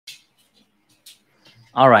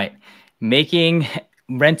All right. Making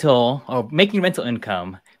making rental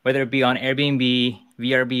income, whether it be on Airbnb,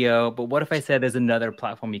 VRBO, but what if I said there's another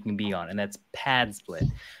platform you can be on, and that's Pad Split.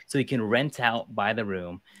 So you can rent out by the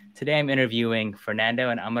room. Today I'm interviewing Fernando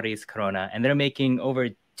and Amaris Corona, and they're making over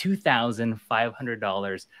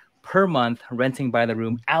 $2,500 per month renting by the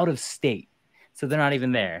room out of state. So they're not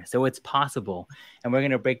even there. So it's possible. And we're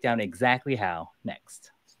going to break down exactly how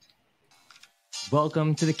next.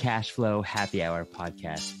 Welcome to the Cash Flow Happy Hour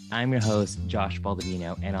podcast. I'm your host, Josh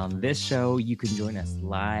Baldovino, and on this show, you can join us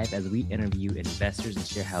live as we interview investors and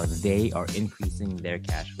share how they are increasing their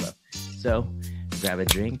cash flow. So grab a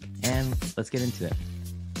drink and let's get into it.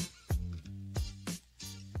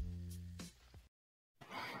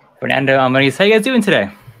 Fernando, Amaris, how you guys doing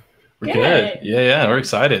today? We're good. Yeah, we're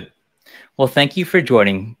excited. Well, thank you for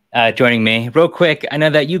joining me. Real quick, I know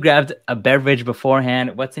that you grabbed a beverage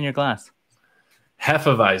beforehand. What's in your glass?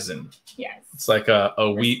 Hefeweizen. Yes. It's like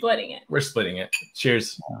a wheat. We're splitting it.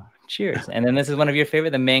 Cheers. Oh, cheers. And then this is one of your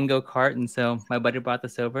favorite, the mango cart. And so my buddy brought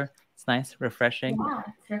this over. It's nice, refreshing. Yeah,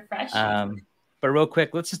 it's refreshing. But real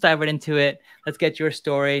quick, let's just dive right into it. Let's get your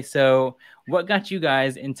story. So what got you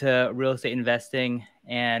guys into real estate investing?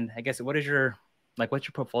 And I guess what's your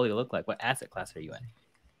portfolio look like? What asset class are you in?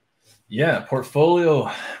 Yeah,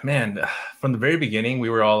 portfolio, man, from the very beginning,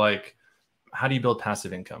 we were all like, how do you build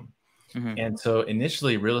passive income? Mm-hmm. And so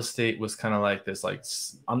initially real estate was kind of like this,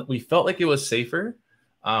 we felt like it was safer.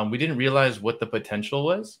 We didn't realize what the potential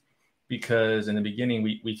was because in the beginning,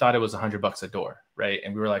 we thought it was $100 a door, right?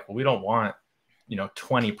 And we were like, well, we don't want,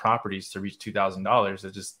 20 properties to reach $2,000.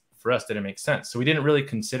 It just, for us, didn't make sense. So we didn't really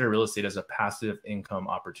consider real estate as a passive income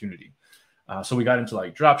opportunity. So we got into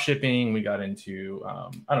like drop shipping. We got into,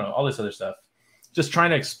 all this other stuff, just trying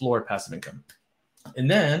to explore passive income.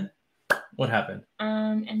 And then what happened?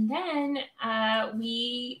 And then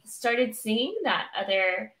we started seeing that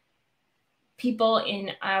other people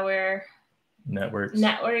in our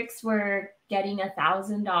networks were getting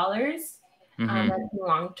 $1,000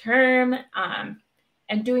 long term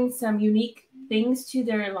and doing some unique things to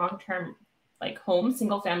their long term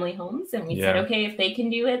single family homes. And we said, okay, if they can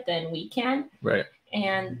do it, then we can. Right.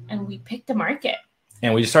 And we picked a market.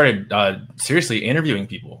 And we started seriously interviewing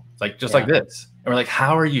people like this. And we're like,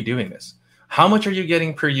 how are you doing this? How much are you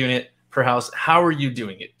getting per unit, per house? How are you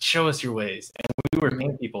doing it? Show us your ways. And we were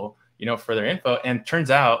paying people, for their info. And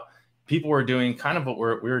turns out people were doing kind of what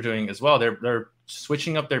we were doing as well. They're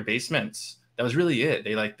switching up their basements. That was really it.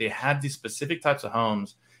 They had these specific types of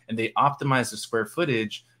homes and they optimized the square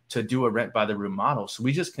footage to do a rent by the room model. So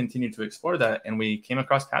we just continued to explore that and we came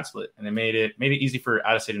across Pad Split and it made it easy for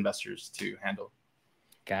out-of-state investors to handle.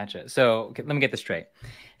 Gotcha. So let me get this straight.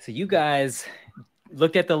 So you guys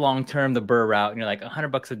looked at the long-term, the BRRRR route, and you're like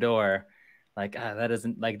 $100 a door. That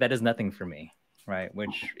is nothing for me, right?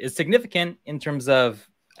 Which is significant in terms of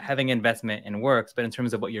having investment and works, but in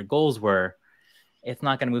terms of what your goals were, it's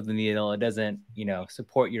not going to move the needle. It doesn't,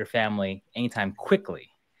 support your family anytime quickly.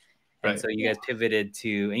 And so you guys pivoted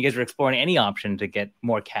and you guys were exploring any option to get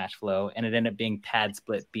more cash flow, and it ended up being Pad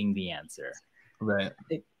Split being the answer. Right.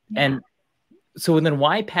 And so then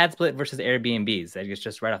why Pad Split versus Airbnbs? I guess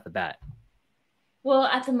just right off the bat. Well,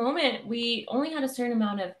 at the moment, we only had a certain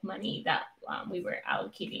amount of money that we were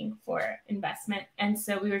allocating for investment. And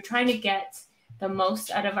so we were trying to get the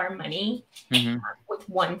most out of our money with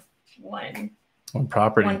one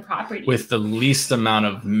property with the least amount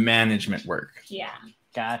of management work. Yeah.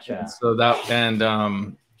 Gotcha. So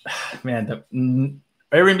Airbnb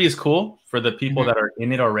is cool for the people that are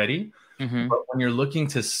in it already. Mm-hmm. But when you're looking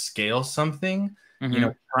to scale something,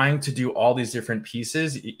 trying to do all these different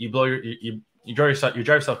pieces, you drive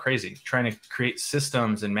yourself crazy trying to create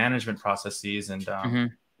systems and management processes and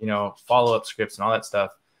follow-up scripts and all that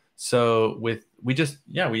stuff. So we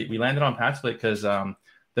landed on Pad Split because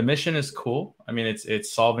the mission is cool. I mean,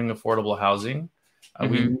 it's solving affordable housing.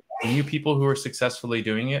 We knew people who were successfully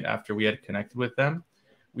doing it after we had connected with them.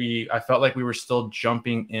 I felt like we were still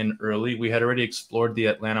jumping in early. We had already explored the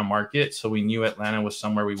Atlanta market, so we knew Atlanta was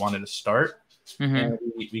somewhere we wanted to start. Mm-hmm. And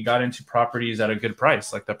we got into properties at a good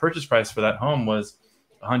price. Like the purchase price for that home was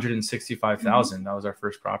 $165,000. That was our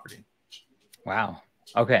first property. Wow.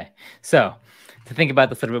 Okay. So to think about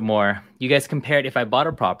this a little bit more, you guys compared if I bought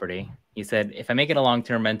a property, you said, if I make it a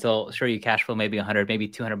long-term rental, sure, you cash flow maybe 100, maybe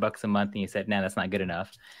 $200 a month. And you said, nah, that's not good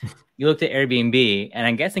enough. You looked at Airbnb, and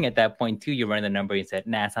I'm guessing at that point too, you ran the number. You said,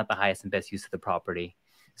 nah, it's not the highest and best use of the property.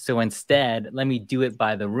 So instead, let me do it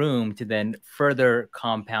by the room to then further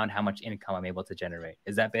compound how much income I'm able to generate.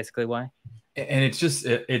 Is that basically why? And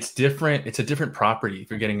it's different. It's a different property if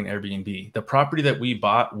you're getting an Airbnb. The property that we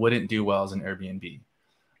bought wouldn't do well as an Airbnb.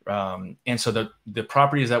 And so the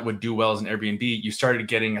properties that would do well as an Airbnb, you started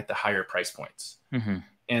getting at the higher price points.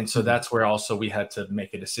 And so that's where also we had to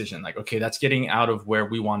make a decision like, okay, that's getting out of where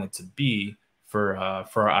we wanted to be for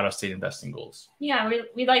our out-of-state investing goals. Yeah,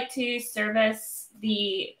 we like to service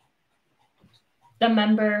the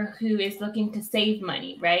member who is looking to save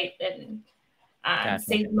money, right? And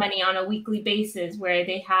save money on a weekly basis where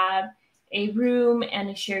they have a room and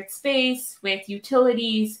a shared space with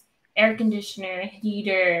utilities, air conditioner,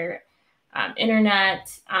 heater,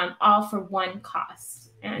 internet, all for one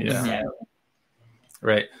cost. And so...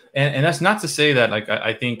 Right. And that's not to say that, like,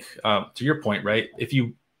 I think to your point, right? If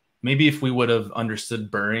we would have understood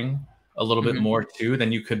burring a little bit more too,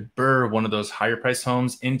 then you could burr one of those higher priced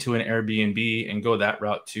homes into an Airbnb and go that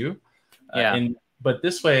route too. But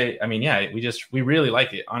this way, I mean, we really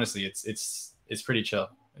like it. Honestly, it's pretty chill.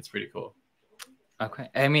 It's pretty cool. Okay.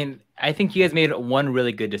 I mean, I think you guys made one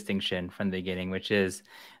really good distinction from the beginning, which is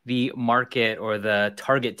the market or the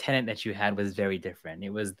target tenant that you had was very different.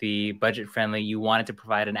 It was the budget friendly. You wanted to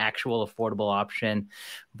provide an actual affordable option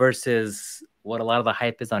versus what a lot of the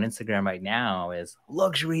hype is on Instagram right now is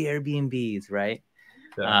luxury Airbnbs, right?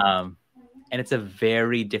 Yeah. And it's a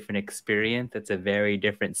very different experience. It's a very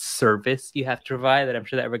different service you have to provide that I'm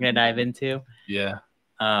sure that we're going to dive into. Yeah.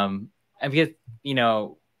 And because,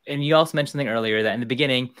 and you also mentioned something earlier that in the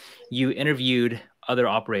beginning, you interviewed other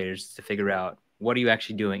operators to figure out what are you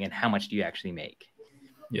actually doing and how much do you actually make?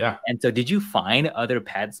 Yeah. And so did you find other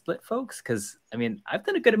pad split folks? Because, I mean, I've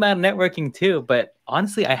done a good amount of networking too, but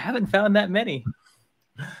honestly, I haven't found that many.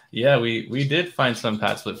 Yeah, we did find some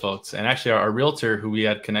pad split folks. And actually, our realtor who we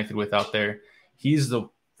had connected with out there, he's the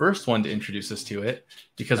first one to introduce us to it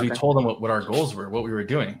because we told him what our goals were, what we were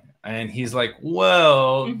doing. And he's like,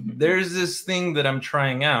 well, there's this thing that I'm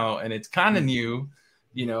trying out and it's kind of new,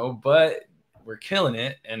 but we're killing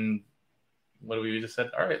it. And what do we just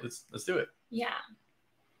said? All right, let's do it. Yeah.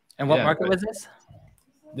 And what market was this?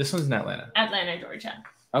 This one's in Atlanta. Atlanta, Georgia.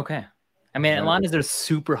 Okay. I mean, Atlanta's a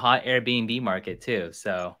super hot Airbnb market too.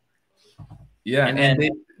 So. Yeah,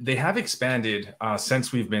 and they have expanded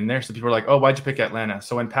since we've been there. So people are like, "Oh, why'd you pick Atlanta?"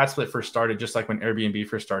 So when Pad Split first started, just like when Airbnb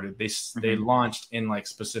first started, they launched in like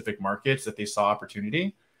specific markets that they saw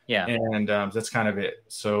opportunity. Yeah, and that's kind of it.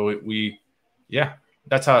 So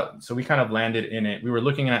that's how. So we kind of landed in it. We were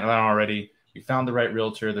looking at Atlanta already. We found the right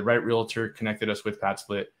realtor. The right realtor connected us with Pad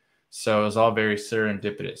Split. So it was all very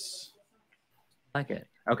serendipitous. I like it.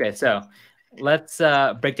 Okay, so. Let's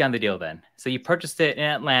break down the deal then. So you purchased it in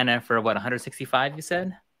Atlanta for what, 165? You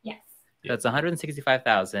said? Yes. So it's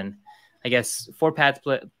 165,000. I guess 4 pad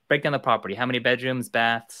split. Break down the property. How many bedrooms,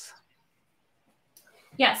 baths?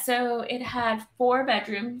 Yeah, so it had 4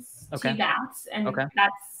 bedrooms, 2 baths, and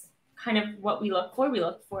that's kind of what we look for. We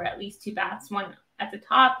look for at least 2 baths, one at the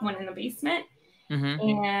top, one in the basement.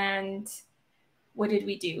 And what did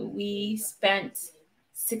we do? We spent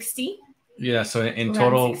 60. Yeah, so in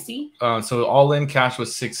total, so all in cash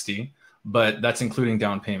was 60, but that's including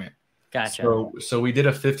down payment. Gotcha. So we did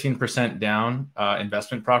a 15% down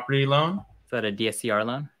investment property loan. Is that a DSCR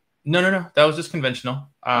loan? No. That was just conventional.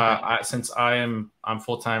 Since I'm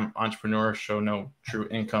full-time entrepreneur, show no true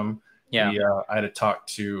income. Yeah, I had to talk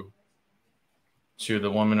to the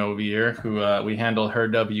woman over here who we handled her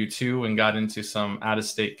W-2 and got into some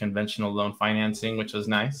out-of-state conventional loan financing, which was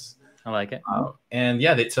nice. I like it. And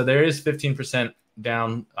so there is 15%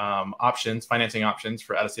 down financing options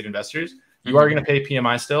for out-of-state investors. You are going to pay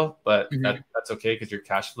PMI still, but that's okay because your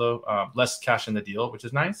cash flow, less cash in the deal, which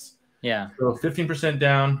is nice. Yeah. So 15%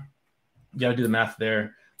 down, you got to do the math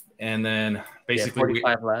there. And then basically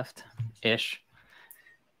 45 left-ish.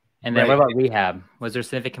 And then what about rehab? Was there a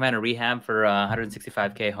significant amount of rehab for a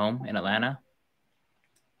 165K home in Atlanta?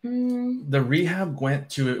 The rehab went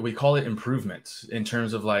to, we call it improvements in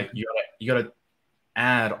terms of like you gotta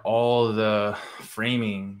add all the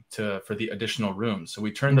framing for the additional rooms. So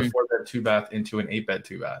we turned the 4-bed 2-bath into an 8-bed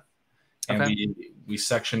 2-bath, and we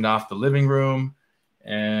sectioned off the living room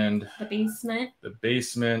and the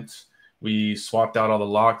basement. We swapped out all the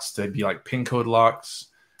locks to be like pin code locks.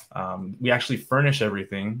 We actually furnish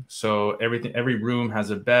everything, so every room has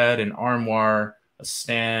a bed, an armoire, a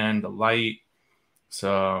stand, a light.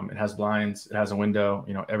 So it has blinds, it has a window,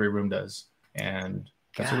 every room does. And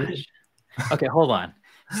that's what we did. Okay, hold on.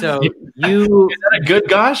 So is that a good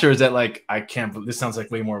gosh, or is that like, I can't believe this sounds like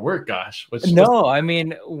way more work, gosh? I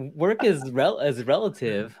mean, work is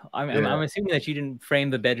relative. I'm assuming that you didn't frame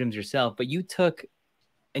the bedrooms yourself, but you took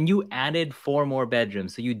and you added 4 more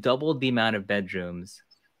bedrooms. So you doubled the amount of bedrooms.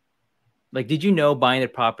 Like, did you know buying the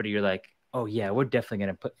property, you're like, oh yeah, we're definitely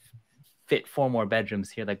going to fit 4 more bedrooms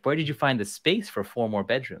here. Like, where did you find the space for 4 more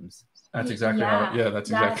bedrooms? That's exactly how. Yeah,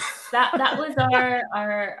 exactly. That was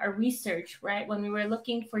our research, right? When we were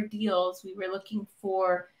looking for deals, we were looking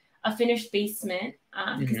for a finished basement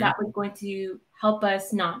because that was going to help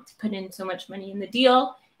us not put in so much money in the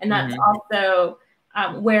deal, and that's also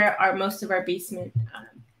where most of our basement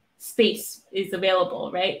space is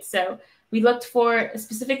available, right? So we looked for a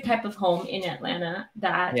specific type of home in Atlanta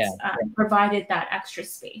that provided that extra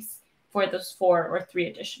space for those 4 or 3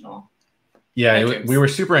 additional. Yeah, we were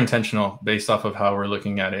super intentional based off of how we're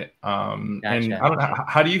looking at it. And I don't know,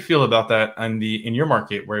 how do you feel about that in your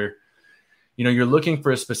market where, you're looking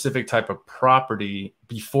for a specific type of property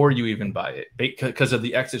before you even buy it because of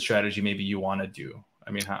the exit strategy maybe you want to do?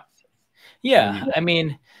 I mean, how? Yeah, I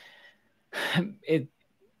mean, it's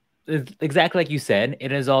exactly like you said,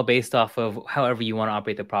 it is all based off of however you want to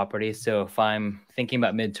operate the property. So if I'm thinking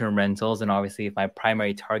about midterm rentals, and obviously if my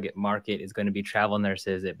primary target market is going to be travel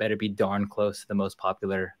nurses, it better be darn close to the most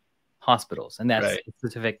popular hospitals. And that's the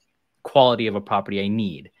specific quality of a property I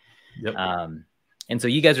need. Yep. And so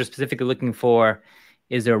you guys are specifically looking for,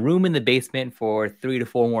 is there a room in the basement for 3 to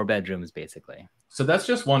 4 more bedrooms, basically? So that's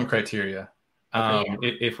just one criteria.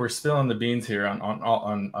 If we're spilling the beans here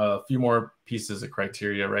on a few more pieces of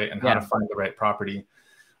criteria, right, and how to find the right property,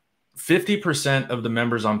 50% of the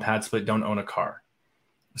members on PadSplit don't own a car,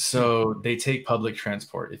 so they take public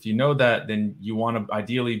transport. If you know that, then you want to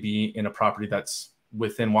ideally be in a property that's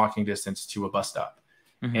within walking distance to a bus stop.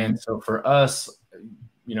 And so for us,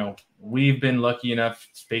 we've been lucky enough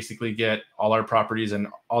to basically get all our properties and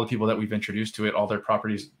all the people that we've introduced to it, all their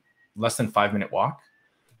properties less than 5-minute walk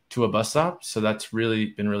to a bus stop. So that's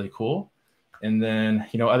been really cool. And then,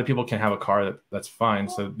 other people can have a car, that's fine.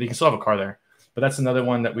 So they can still have a car there. But that's another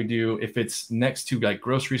one that we do. If it's next to like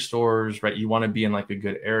grocery stores, right, you want to be in like a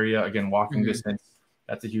good area. Again, walking distance,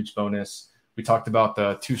 that's a huge bonus. We talked about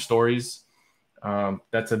the 2 stories.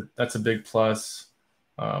 That's a big plus.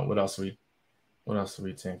 What else are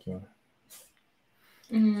we thinking?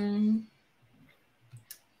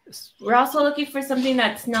 We're also looking for something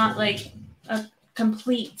that's not like a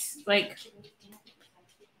complete, like,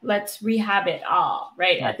 let's rehab it all,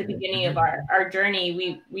 right? At the beginning of our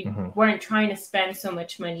journey, we weren't trying to spend so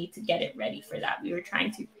much money to get it ready for that. We were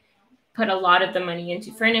trying to put a lot of the money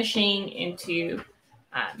into furnishing, into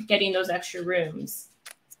getting those extra rooms.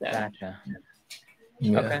 So. Gotcha.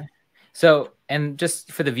 Yeah. Okay. So, and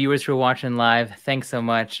just for the viewers who are watching live, thanks so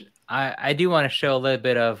much. I do want to show a little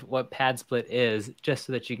bit of what PadSplit is, just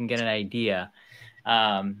so that you can get an idea.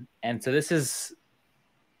 And so this is,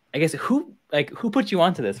 I guess, who put you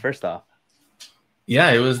onto this first off?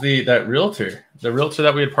 Yeah, it was the realtor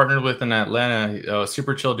that we had partnered with in Atlanta,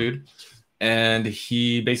 super chill dude. And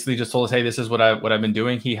he basically just told us, hey, this is what I've been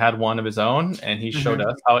doing. He had one of his own, and he showed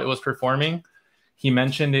us how it was performing. He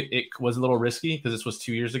mentioned it was a little risky because this was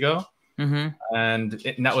 2 years ago. And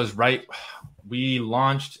that was right. We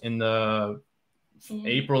launched in the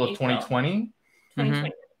April of 2020.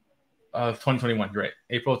 2021, right?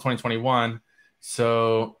 April of 2021.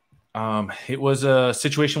 So it was a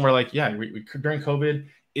situation where, like, we during COVID,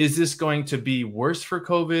 is this going to be worse for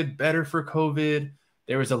COVID, better for COVID?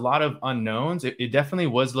 There was a lot of unknowns. It definitely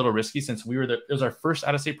was a little risky since it was our first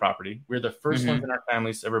out-of-state property. We were the first ones in our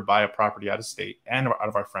families to ever buy a property out of state and out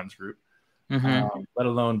of our friends group, let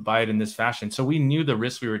alone buy it in this fashion. So we knew the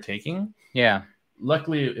risk we were taking. Yeah.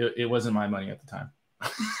 Luckily, it wasn't my money at the time.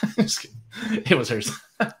 Just kidding. It was hers.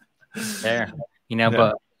 There,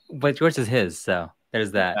 but yours is his. So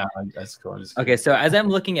there's that. That's cool. Okay, so as I'm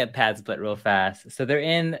looking at PadSplit real fast, so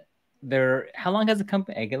how long has the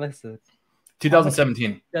company? I guess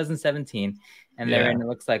 2017. 2017, and they're in, it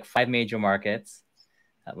looks like 5 major markets: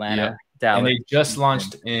 Atlanta, Dallas, and they just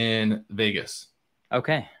launched in Vegas.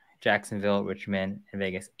 Okay, Jacksonville, Richmond, and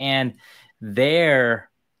Vegas, and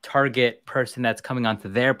their target person that's coming onto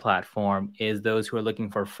their platform is those who are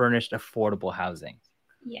looking for furnished, affordable housing.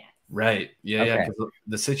 Yeah. Right. Yeah. Okay. Yeah. Because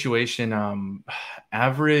the situation,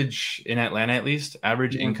 average in Atlanta, at least,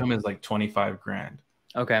 average income is like 25 grand.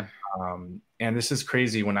 Okay. And this is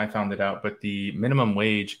crazy when I found it out, but the minimum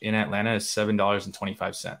wage in Atlanta is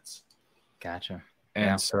 $7.25. Gotcha.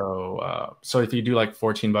 And so if you do like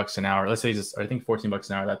 $14 an hour, let's say I think $14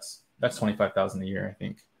 an hour, that's 25,000 a year, I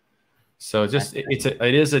think. So just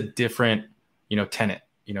it is a different, tenant,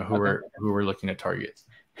 who we're looking to target.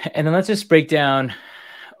 And then let's just break down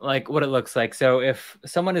like what it looks like. So if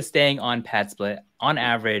someone is staying on PadSplit, on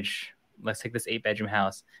average, let's take this 8-bedroom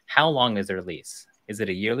house, how long is their lease? Is it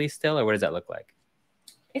a year lease still, or what does that look like?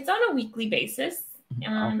 It's on a weekly basis.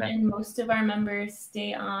 And most of our members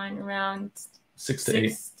stay on around 6 to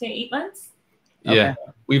 8 months. Yeah. Okay.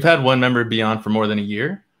 We've had one member be on for more than a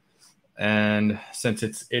year. And since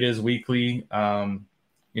it is weekly,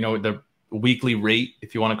 the weekly rate,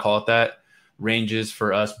 if you want to call it that, ranges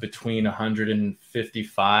for us between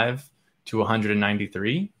 155 to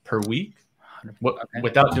 193 per week. Okay.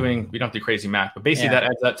 Without doing, we don't do crazy math, but basically that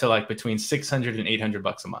adds up to like between $600 and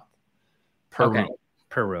 $800 a month per room.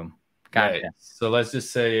 Per room. Gotcha. Right. So let's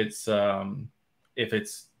just say it's if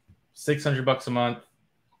it's $600 a month,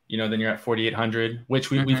 then you're at 4,800,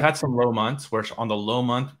 which we've had some low months where on the low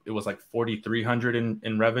month it was like 4,300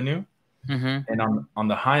 in revenue. And on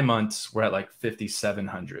the high months we're at like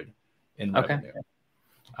 5,700 in revenue.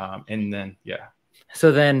 And then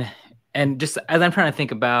so then, and just as I'm trying to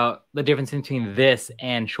think about the difference between this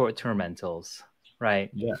and short-term rentals,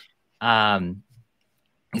 right?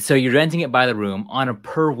 So you're renting it by the room on a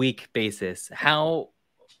per week basis. How,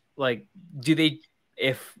 like, do they,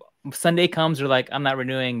 if Sunday comes, they're like, I'm not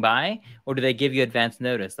renewing by, or do they give you advance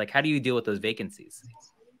notice? Like, how do you deal with those vacancies?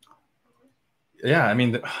 Yeah, I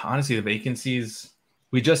mean, honestly, the vacancies,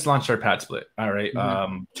 we just launched our pad split, all right,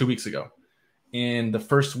 2 weeks ago. In the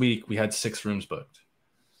first week, we had 6 rooms booked.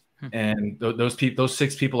 And those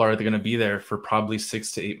 6 people are going to be there for probably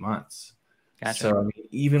 6 to 8 months. Gotcha. So I mean,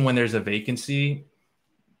 even when there's a vacancy,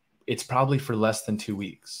 it's probably for less than 2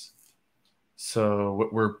 weeks. So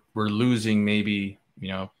we're losing maybe,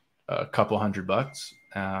 a couple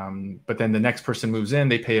 $100. But then the next person moves in,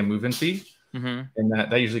 they pay a move-in fee. And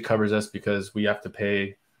that usually covers us because we have to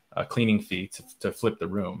pay a cleaning fee to flip the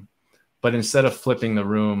room. But instead of flipping the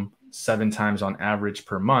room 7 times on average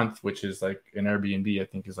per month, which is like an Airbnb, I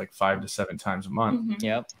think is like 5 to 7 times a month.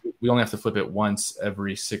 We only have to flip it once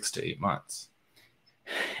every 6 to 8 months.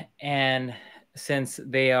 And since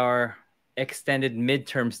they are extended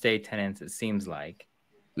midterm stay tenants, it seems like.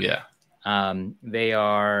 They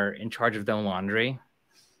are in charge of their own laundry.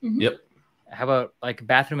 Yep. How about like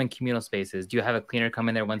bathroom and communal spaces? Do you have a cleaner come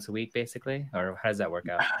in there once a week, basically? Or how does that work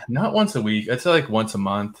out? Not once a week. I'd say like once a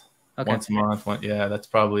month. Once a month. That's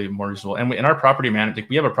probably more reasonable. And in our property manager,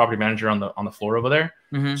 we have a property manager on the floor over there.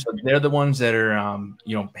 So they're the ones that are,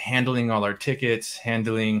 handling all our tickets,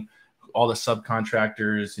 handling all the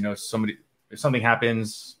subcontractors. If something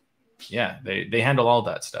happens, they handle all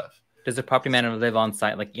that stuff. Does the property manager live on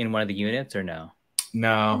site, like in one of the units, or no?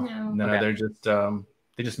 No. They're just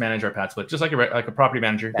they just manage our pad split, just like a property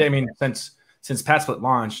manager. I mean, since pad split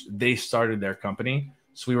launched, they started their company,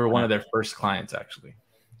 so we were one of their first clients actually.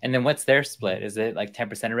 And then what's their split? Is it like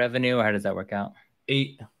 10% of revenue, or how does that work out?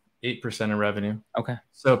 8% of revenue. Okay.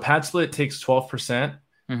 So pad split takes 12%,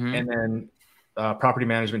 and then property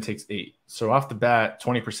management takes 8%. So off the bat,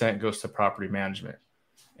 20% goes to property management.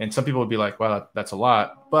 And some people would be like, "Wow, that's a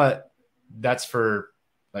lot," but that's for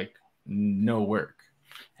like no work.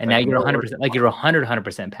 And now you're 100%, like you're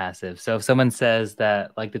 100% passive. So if someone says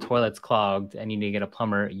that like the toilet's clogged and you need to get a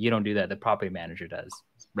plumber, you don't do that. The property manager does.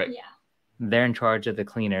 Right. Yeah. They're in charge of the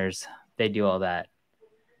cleaners. They do all that.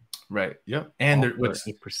 Right. Yep. And they're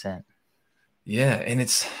 8%. Yeah,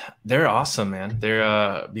 and they're awesome, man.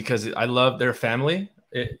 They're because I love their family.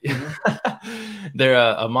 They're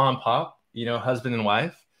a mom and pop, husband and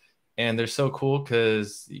wife. And they're so cool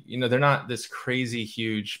because, they're not this crazy,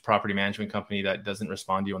 huge property management company that doesn't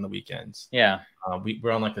respond to you on the weekends. Yeah.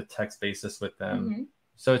 We're on like a text basis with them.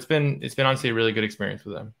 So it's been honestly a really good experience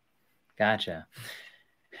with them. Gotcha.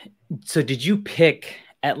 So did you pick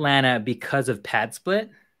Atlanta because of pad split?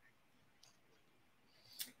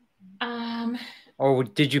 Or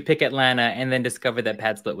did you pick Atlanta and then discover that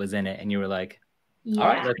pad split was in it and you were like, all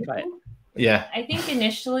right, let's try it? Yeah. I think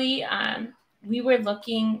initially we were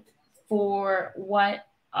looking for what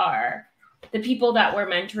the people that were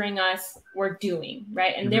mentoring us were doing,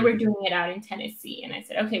 right? And they were doing it out in Tennessee. And I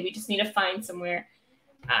said, okay, we just need to find somewhere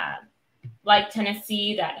like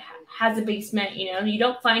Tennessee that has a basement. You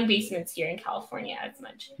don't find basements here in California as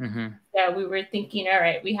much. So we were thinking, all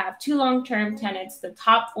right, we have 2 long-term tenants. The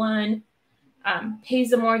top one pays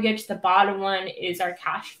the mortgage. The bottom one is our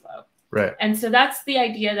cash flow. Right. And so that's the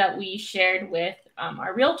idea that we shared with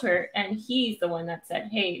our realtor. And he's the one that said,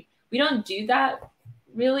 hey, we don't do that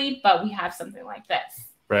really, but we have something like this.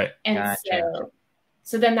 Right. And Gotcha.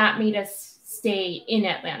 so then that made us stay in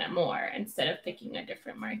Atlanta more instead of picking a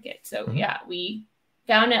different market. So we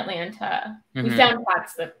found Atlanta. We found pad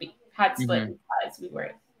split because we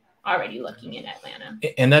were already looking in Atlanta.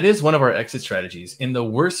 And that is one of our exit strategies. In the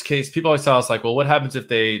worst case, people always tell us like, well, what happens if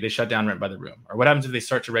they shut down rent by the room? Or what happens if they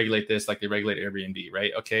start to regulate this like they regulate Airbnb,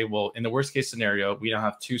 right? Okay, well, in the worst case scenario, we now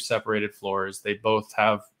have 2 separated floors. They both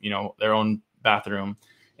have, their own bathroom.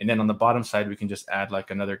 And then on the bottom side, we can just add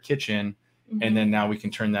like another kitchen. And then now we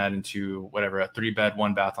can turn that into whatever, a 3-bed,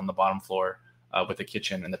 1-bath on the bottom floor. with a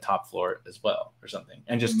kitchen in the top floor as well, or something,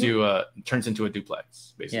 and just turns into a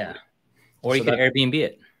duplex basically. Yeah. Or you could Airbnb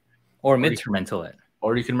it, or midterm rental it,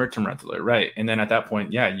 or you can midterm rental it, right? And then at that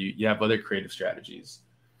point, you have other creative strategies.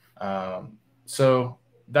 So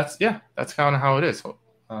that's kind of how it is.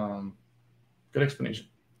 Good explanation.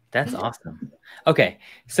 That's awesome. Okay,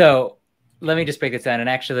 so let me just break this down. And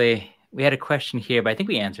actually, we had a question here, but I think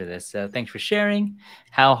we answered this. So thanks for sharing.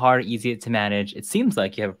 How hard, easy to manage? It seems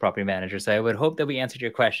like you have a property manager, so I would hope that we answered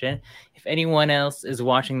your question. If anyone else is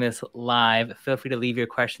watching this live, feel free to leave your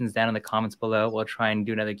questions down in the comments below. We'll try and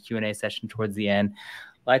do another Q&A session towards the end.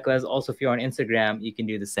 Likewise, also, if you're on Instagram, you can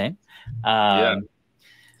do the same.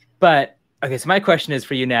 But, okay, so my question is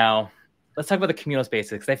for you now. Let's talk about the communal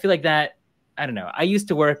spaces, because I feel like that, I don't know. I used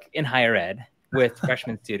to work in higher ed with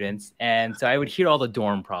freshman students, and so I would hear all the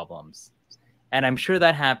dorm problems. And I'm sure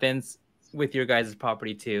that happens with your guys'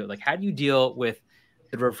 property too. Like, how do you deal with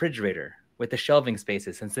the refrigerator, with the shelving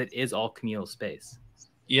spaces, since it is all communal space?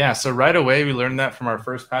 Yeah, so right away we learned that from our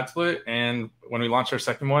first pad split, and when we launched our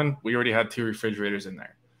second one, we already had 2 refrigerators in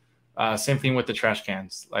there. Same thing with the trash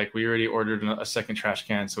cans. Like, we already ordered a second trash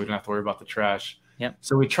can, so we don't have to worry about the trash. Yep.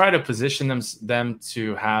 So we try to position them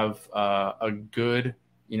to have a good,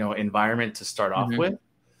 environment to start off with,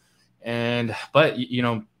 but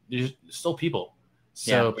there's still people.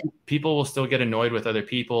 So people will still get annoyed with other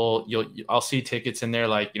people. I'll see tickets in there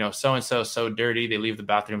like, so-and-so so dirty. They leave the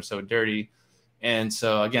bathroom so dirty. And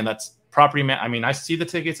so again, that's property. I see the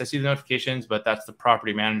tickets, I see the notifications, but that's the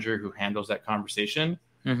property manager who handles that conversation.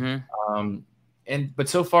 But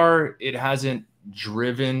so far it hasn't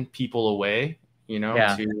driven people away, to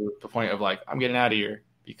the point of like, I'm getting out of here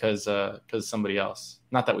because somebody else.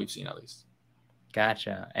 Not that we've seen, at least.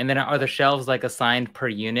 Gotcha. And then are the shelves like assigned per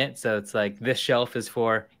unit? So it's like this shelf is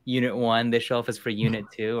for unit 1, this shelf is for unit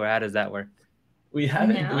 2, or how does that work? We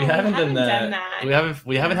haven't done that.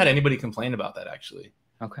 We haven't had anybody complain about that, actually.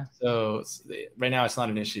 Okay. So right now it's not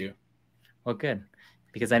an issue. Well, good.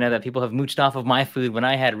 Because I know that people have mooched off of my food when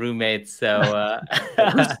I had roommates. So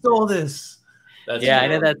who stole this? That's true. I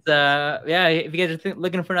know that's if you guys are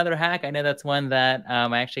looking for another hack, I know that's one that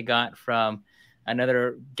I actually got from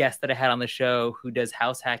another guest that I had on the show who does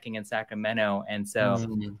house hacking in Sacramento. And so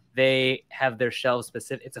they have their shelves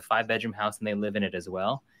specific. It's a 5-bedroom house and they live in it as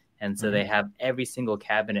well. And so they have every single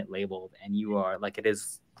cabinet labeled, and you are like, it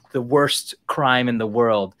is the worst crime in the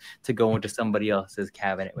world to go into somebody else's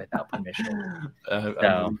cabinet without permission.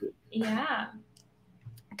 Yeah.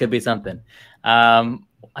 Could be something.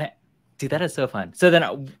 Dude, that is so fun. So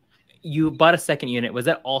then you bought a second unit. Was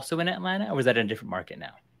that also in Atlanta, or was that in a different market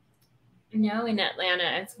now? No, in Atlanta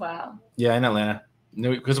as well. Yeah, in Atlanta.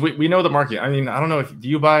 No, because we know the market. I mean, I don't know, do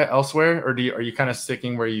you buy elsewhere, or are you kind of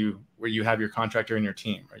sticking where you have your contractor and your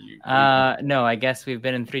team? No, I guess we've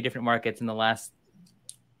been in 3 different markets in the last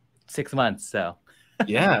 6 months. So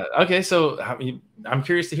yeah. Okay. So I'm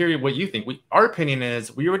curious to hear what you think. Our opinion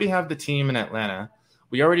is we already have the team in Atlanta.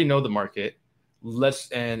 We already know the market.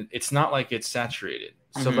 And it's not like it's saturated.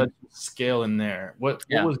 So let's scale in there. What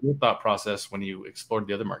was your thought process when you explored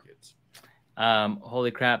the other markets? Holy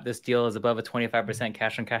crap, this deal is above a 25%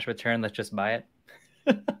 cash on cash return. Let's just buy it.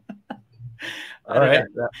 All right.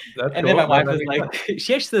 That's and cool. Then my wife was like,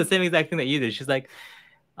 she actually said the same exact thing that you did. She's like,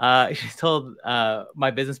 she's told my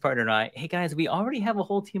business partner and I, hey guys, we already have a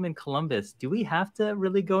whole team in Columbus. Do we have to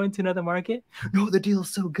really go into another market? No, the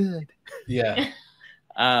deal's so good. Yeah.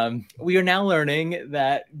 We are now learning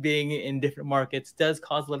that being in different markets does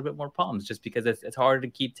cause a little bit more problems, just because it's hard to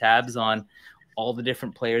keep tabs on all the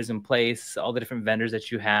different players in place, all the different vendors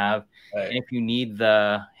that you have. Right. And if you need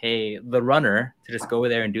the runner to just go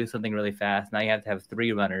there and do something really fast, now you have to have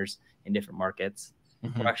 3 runners in different markets,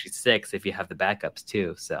 or actually 6 if you have the backups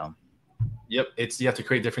too. So, yep, you have to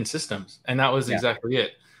create different systems, and that was exactly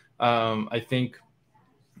it. I think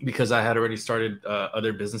because I had already started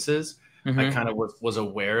other businesses, I kind of was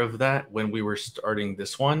aware of that when we were starting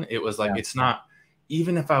this one. It was like, it's not,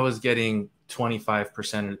 even if I was getting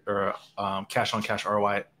 25% or cash on cash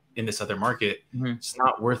ROI in this other market, it's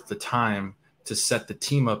not worth the time to set the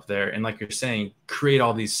team up there. And like you're saying, create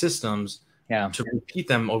all these systems to repeat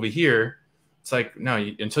them over here. It's like, no,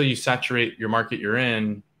 until you saturate your market you're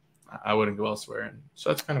in, I wouldn't go elsewhere. And so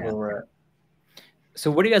that's kind of where we're at.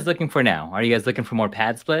 So what are you guys looking for now? Are you guys looking for more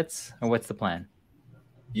pad splits, or what's the plan?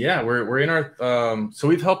 Yeah, we're in our so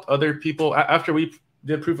we've helped other people after we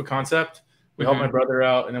did proof of concept. We helped my brother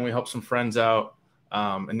out, and then we helped some friends out,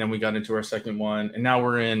 and then we got into our second one, and now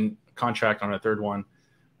we're in contract on our third one.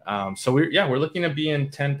 So we're looking to be in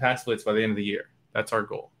 10 pad splits by the end of the year. That's our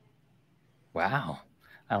goal. Wow,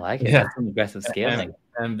 I like it. Yeah. That's some aggressive scaling.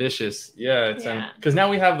 Ambitious. Yeah, it's because now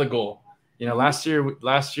we have the goal. last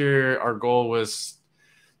year our goal was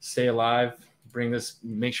stay alive,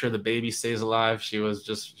 make sure the baby stays alive. She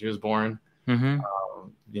was born.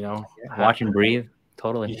 Watch and breathe.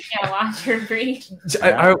 Totally. Yeah, watch her breathe. So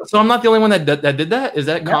I'm not the only one that did that. Is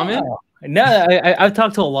that common? No, I've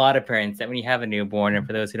talked to a lot of parents that when you have a newborn, and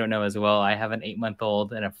for those who don't know as well, I have an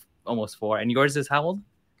 8-month-old and almost 4. And yours is how old?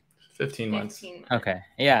 15 months. Okay.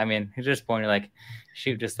 Yeah, I mean, you're just born. You're like,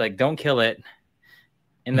 shoot, just like don't kill it.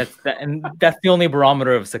 And that's the only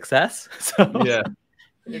barometer of success. So yeah,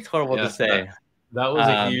 it's horrible to say. That was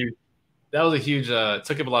a huge. It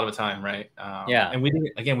took up a lot of time, right? And we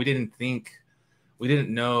didn't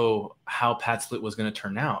know how pad split was going to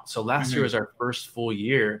turn out. So last year was our first full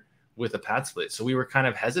year with a pad split, so we were kind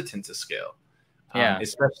of hesitant to scale.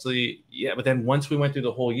 But then once we went through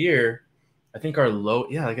the whole year, I think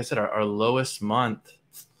like I said, our lowest month.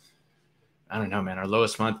 I don't know, man. Our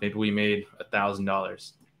lowest month, maybe we made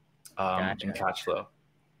 $1,000 in cash flow,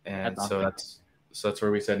 and that's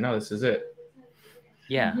where we said, no, this is it.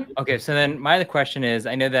 Yeah. Okay. So then my other question is,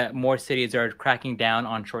 I know that more cities are cracking down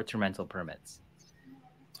on short-term rental permits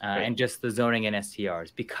and just the zoning and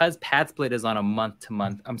STRs, because pad split is on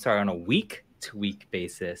a week-to-week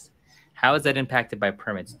basis. How is that impacted by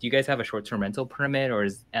permits? Do you guys have a short-term rental permit, or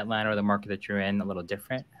is Atlanta or the market that you're in a little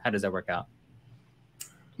different? How does that work out?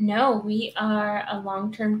 No, we are a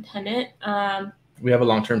long-term tenant. We have a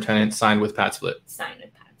long-term tenant signed with pad split. Yes.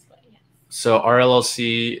 So our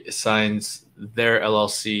LLC signs their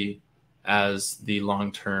LLC as the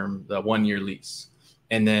long-term, the 1-year lease.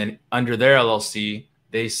 And then under their LLC,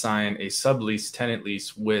 they sign a sublease tenant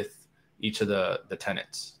lease with each of the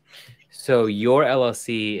tenants. So your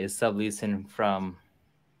LLC is subleasing from...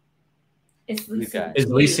 Is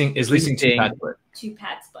leasing to pad split. To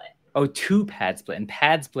pad split. Oh, to pad split. And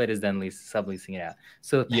pad split is then subleasing it out.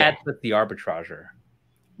 So pad split's the arbitrager.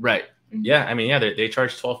 Right. Yeah. I mean, they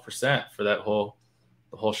charge 12% for the whole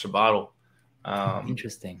shabaddle.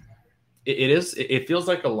 Interesting. It feels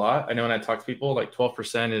like a lot. I know when I talk to people, like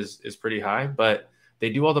 12% is pretty high, but they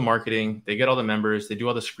do all the marketing, they get all the members, they do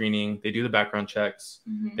all the screening, they do the background checks.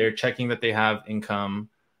 They're checking that they have income.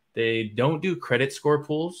 They don't do credit score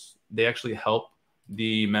pools. They actually help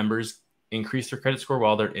the members increase their credit score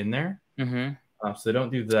while they're in there. So they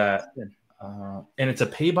don't do that. And it's a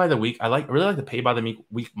pay by the week. I really like the pay by the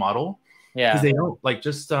week model. Yeah. Because they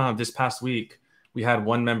don't this past week, we had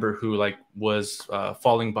one member who was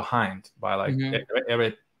falling behind by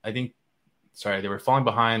they were falling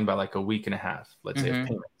behind by a week and a half, let's say, of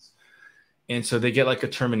payments. And so they get a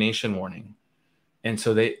termination warning. And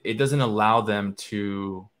so it doesn't allow them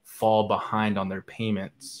to fall behind on their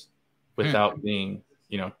payments without being,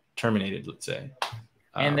 terminated, let's say.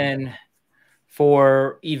 And then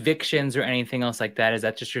for evictions or anything else like that, is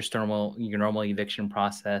that just your normal eviction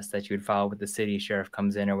process that you would follow with the city sheriff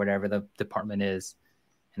comes in or whatever the department is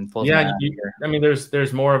and pulls them out? I mean,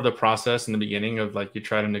 there's more of the process in the beginning of you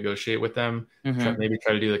try to negotiate with them, maybe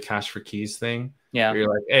try to do the cash for keys thing. Yeah. Where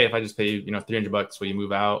you're like, hey, if I just pay you, $300, will you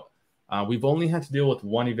move out? We've only had to deal with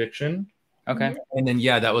one eviction. Okay. And then,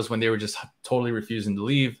 that was when they were just totally refusing to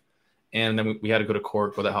leave. And then we had to go to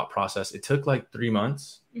court for that hot process. It took 3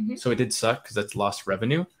 months. So it did suck because that's lost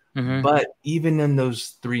revenue. But even in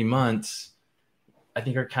those 3 months, I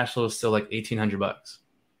think our cash flow is still $1,800.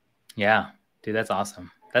 Yeah, dude, that's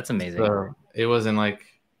awesome. That's amazing. So it wasn't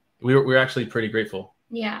we were actually pretty grateful.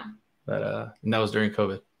 Yeah. And that was during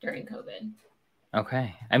COVID.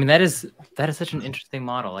 Okay. I mean, that is such an interesting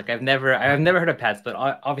model. I've never heard of pad split.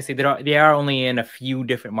 Obviously, they are only in a few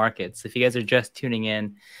different markets. If you guys are just tuning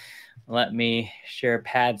in, let me share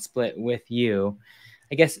pad split with you.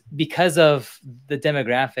 I guess because of the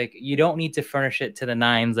demographic, you don't need to furnish it to the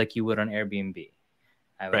nines like you would on Airbnb.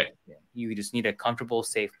 Right. You just need a comfortable,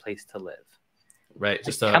 safe place to live. Right.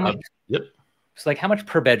 Just yep. So how much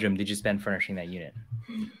per bedroom did you spend furnishing that unit?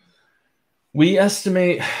 We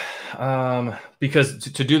estimate, because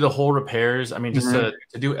to do the whole repairs, I mean, just to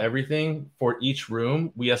do everything for each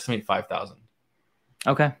room, we estimate $5,000.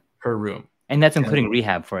 Okay. Per room. And that's including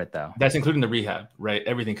rehab for it, though. That's including the rehab, right?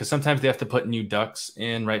 Everything. Because sometimes they have to put new ducts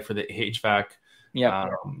in, right, for the HVAC. Yeah.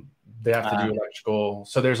 They have to do electrical.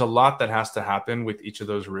 So there's a lot that has to happen with each of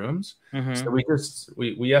those rooms. So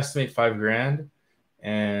we estimate $5,000,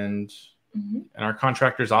 and our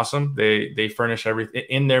contractor is awesome. They furnish everything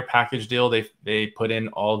in their package deal. They put in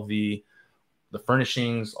all the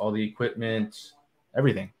furnishings, all the equipment,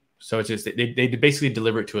 everything. So it's just they basically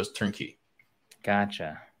deliver it to us turnkey.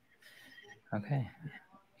 Gotcha. Okay.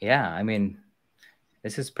 Yeah, I mean,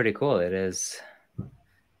 this is pretty cool. It's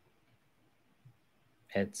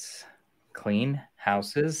clean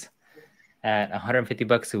houses. at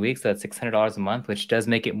 $150 a week. So that's $600 a month, which does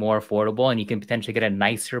make it more affordable, and you can potentially get a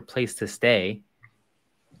nicer place to stay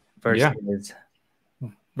versus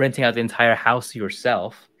renting out the entire house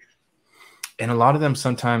yourself. And a lot of them,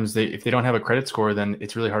 sometimes if they don't have a credit score, then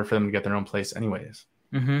it's really hard for them to get their own place anyways.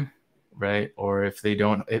 Right. Or if they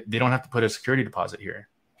don't have to put a security deposit here.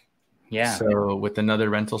 Yeah. So with another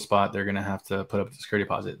rental spot, they're going to have to put up a security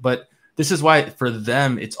deposit. But this is why for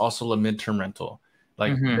them, it's also a midterm rental.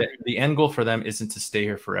 Like the end goal for them isn't to stay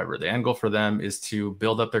here forever. The end goal for them is to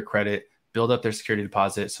build up their credit, build up their security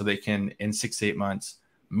deposit so they can, in 6 to 8 months,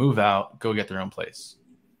 move out, go get their own place.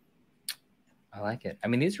 I like it. I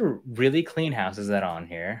mean, these are really clean houses that are on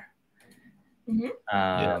here.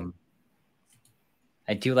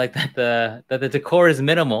 I do like that the decor is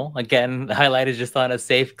minimal. Again, the highlight is just on a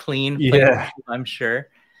safe, clean place, I'm sure.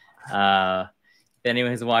 If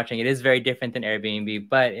anyone who's watching, it is very different than Airbnb,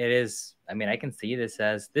 but it is, I mean, I can see this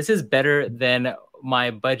is better than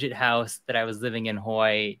my budget house that I was living in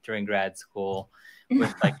Hawaii during grad school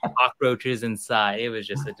with like cockroaches inside. It was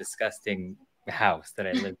just a disgusting house that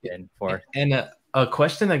I lived in for. And a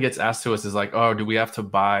question that gets asked to us is like, oh, do we have to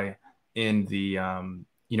buy in the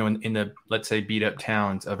in the, let's say, beat up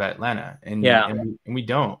towns of Atlanta? And we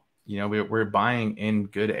don't. We're buying in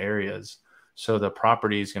good areas, so the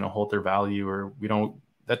property is going to hold their value, or we don't.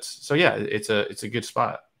 It's a good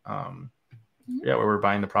spot. Where we're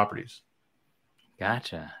buying the properties.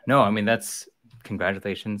 Gotcha. No, I mean, that's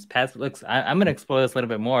congratulations. Pat, looks. I'm going to explore this a little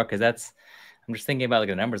bit more because I'm just thinking about like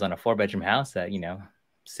the numbers on a 4-bedroom house at $600,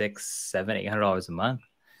 $700, $800 a month,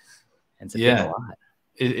 and it's a lot.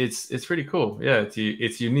 It's pretty cool. Yeah,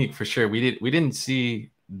 it's unique for sure. We didn't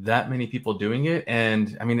see that many people doing it,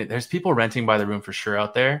 and I mean, there's people renting by the room for sure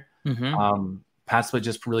out there. PadSplit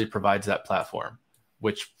just really provides that platform,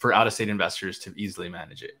 which for out-of-state investors to easily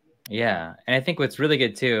manage it. Yeah, and I think what's really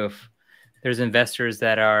good too, if there's investors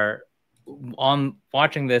that are on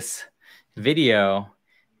watching this video,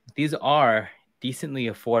 these are decently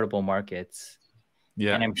affordable markets.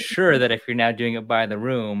 Yeah, and I'm sure that if you're now doing it by the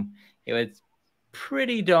room, it was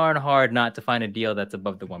pretty darn hard not to find a deal that's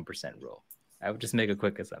above the 1% rule. I would just make a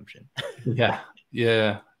quick assumption. Yeah.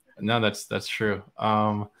 No, that's true.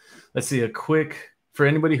 Let's see, for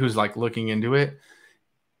anybody who's like looking into it,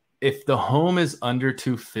 if the home is under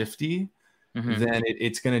 250, then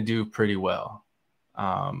it's going to do pretty well.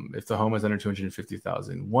 If the home is under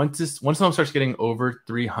 250,000, once the home starts getting over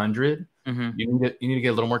 300, you need to get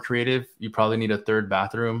a little more creative. You probably need a third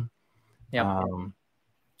bathroom. You'll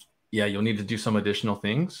need to do some additional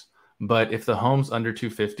things. But if the home's under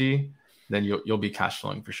 250, then you'll be cash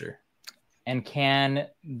flowing for sure. And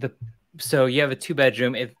so you have a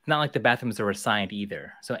 2-bedroom. It's not like the bathrooms are assigned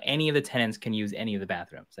either. So any of the tenants can use any of the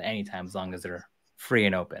bathrooms at any time as long as they're free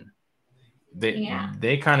and open.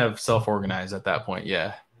 They kind of self-organize at that point.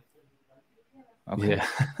 Yeah. Okay.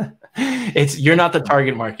 Yeah. You're not the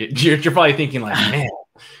target market. You're probably thinking like, man,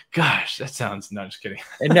 gosh, that sounds, no, just kidding.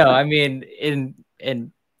 No, I mean,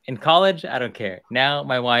 in college, I don't care. Now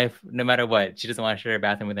my wife, no matter what, she doesn't want to share a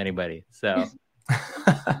bathroom with anybody. So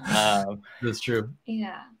that's true.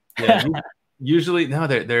 Yeah. Usually, no,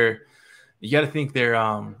 they're you got to think they're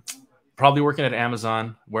probably working at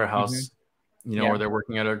Amazon warehouse, or they're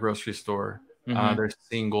working at a grocery store. They're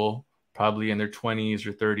single, probably in their 20s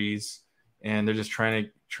or 30s, and they're just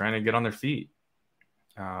trying to get on their feet.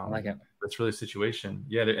 I like it. That's really the situation.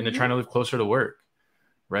 Yeah, and they're trying to live closer to work,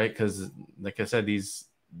 right? Because, like I said,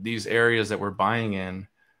 these areas that we're buying in,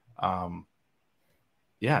 they're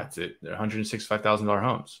 $165,000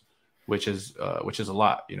 homes, which is a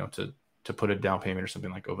lot, to put a down payment or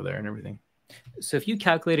something like over there and everything. So if you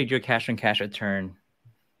calculated your cash on cash return,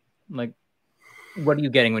 like, what are you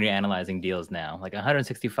getting when you're analyzing deals now? Like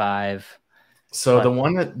 165. So the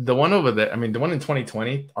one over there, I mean, the one in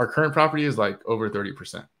 2020, our current property is like over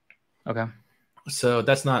 30%. Okay. So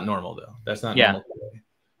that's not normal though. That's not normal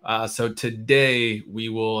today. So today we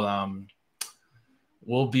will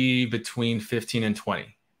we'll be between 15 and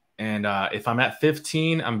 20. And if I'm at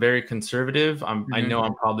 15, I'm very conservative. I know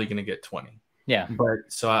I'm probably going to get 20. Yeah. But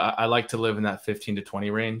so I like to live in that 15 to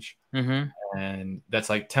 20 range. And that's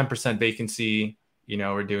like 10% vacancy.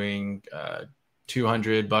 We're doing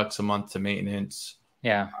 $200 a month to maintenance.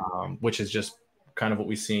 Yeah. Which is just kind of what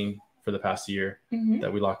we've seen for the past year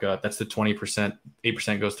that we lock up. That's the 20%.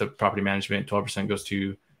 8% goes to property management. 12% goes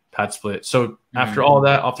to PadSplit. So after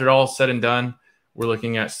all said and done, we're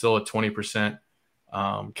looking at still a 20%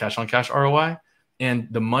 cash on cash ROI. And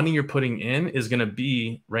the money you're putting in is going to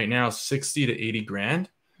be right now 60 to 80 grand.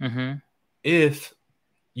 If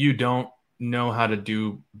you don't know how to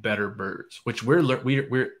do better burrs, which we're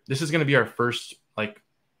this is going to be our first like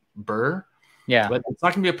burr Yeah. But it's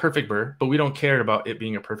not going to be a perfect burr, but we don't care about it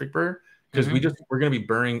being a perfect burr because we're going to be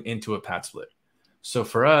burring into a pad split. So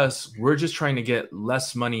for us, we're just trying to get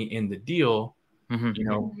less money in the deal. You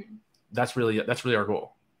know, that's really our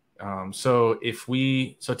goal. So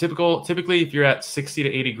typically if you're at 60 to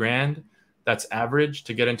 80 grand, that's average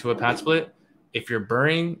to get into a pad split. If you're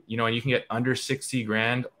burring, you know, and you can get under 60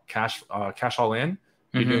 grand cash all in,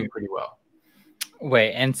 you're doing pretty well.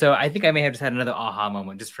 Wait, and so I think I may have just had another aha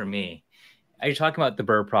moment just for me. Are you talking about the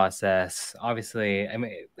burr process? Obviously, I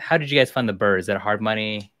mean, how did you guys fund the burr? Is that hard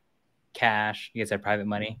money, cash? You guys have private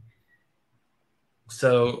money?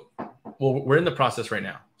 So, well, we're in the process right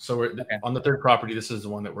now. So we're on the third property. This is the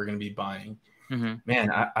one that we're going to be buying.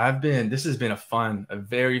 Man, this has been a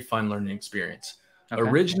very fun learning experience. Okay.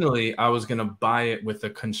 Originally, I was going to buy it with a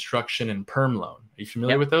construction and perm loan. Are you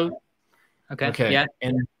familiar with those? Okay. Yeah.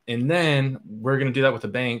 And then we're going to do that with a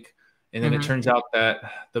bank. And then it turns out that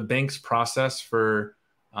the bank's process for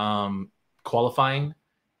qualifying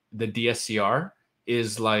the DSCR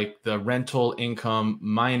is like the rental income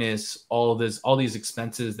minus all these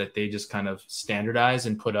expenses that they just kind of standardize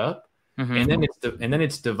and put up. And then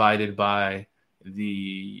it's divided by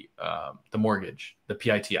the mortgage, the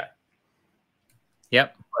PITI.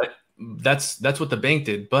 Yep. But that's what the bank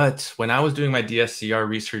did. But when I was doing my DSCR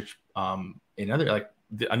research, another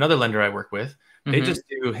lender I work with, they just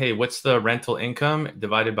do, hey, what's the rental income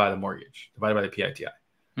divided by the mortgage, divided by the PITI?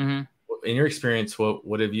 In your experience,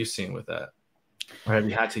 what have you seen with that? Or have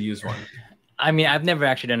you had to use one? I mean, I've never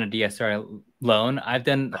actually done a DSCR loan. I've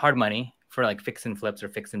done hard money for like fix and flips or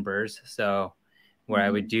fix and burrs. So where I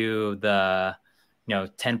would do the,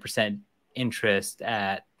 10% interest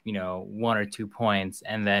at, 1 or 2 points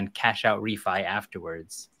and then cash out refi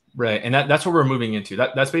afterwards. Right. And that's what we're moving into.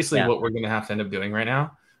 That's basically what we're going to have to end up doing right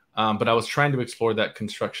now. But I was trying to explore that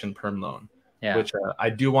construction perm loan, which I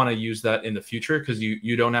do want to use that in the future because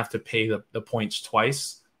you don't have to pay the points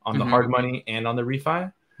twice on the hard money and on the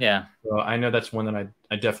refi. Yeah. So I know that's one that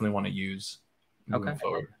I definitely want to use moving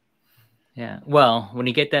forward. Yeah. Well, when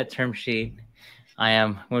you get that term sheet,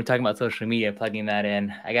 when we're talking about social media, plugging that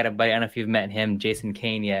in. I got a buddy, I don't know if you've met him, Jason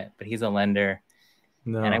Kane yet, but he's a lender.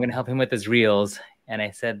 No. And I'm going to help him with his reels. And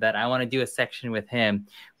I said that I want to do a section with him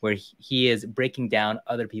where he is breaking down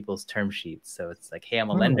other people's term sheets. So it's like, hey, I'm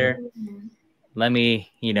a lender. Let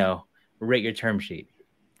me, rate your term sheet.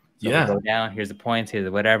 So we'll go down. Here's the points. Here's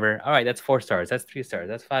the whatever. All right, that's 4 stars. That's 3 stars.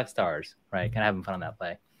 That's 5 stars. Right? Kind of having fun on that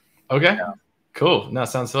play. Okay. So, cool. No,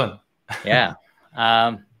 sounds fun. Yeah.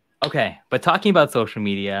 Okay. But talking about social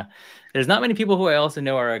media, there's not many people who I also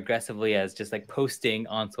know are aggressively as just like posting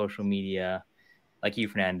on social media like you,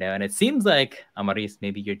 Fernando. And it seems like, Amaris,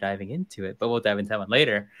 maybe you're diving into it, but we'll dive into that one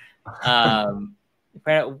later.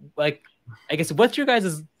 Like, I guess, what's your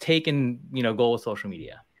guys' take and, goal with social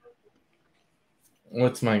media?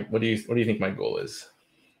 What do you think my goal is?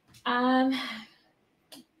 To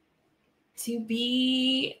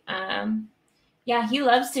be, he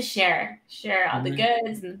loves to share all the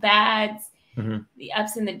goods and the bads, the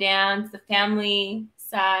ups and the downs, the family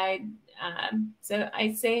side. So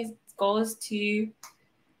I'd say his goal is to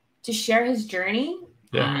share his journey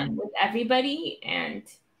with everybody, and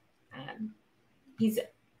he's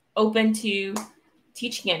open to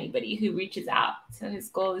teaching anybody who reaches out. So his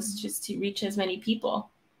goal is just to reach as many people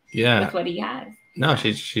with what he has. No,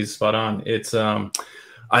 she's spot on. It's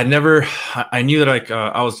I knew that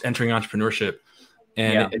I was entering entrepreneurship,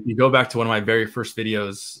 and if you go back to one of my very first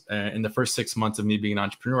videos, in the first 6 months of me being an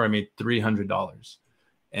entrepreneur, I made $300,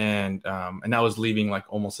 and that was leaving like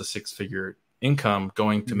almost a 6-figure income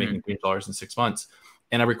going to making $300 in 6 months.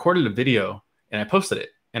 And I recorded a video and I posted it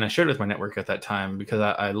and I shared it with my network at that time because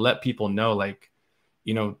I let people know, like,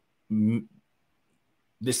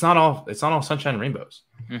 it's not all sunshine and rainbows.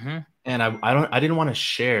 And I didn't want to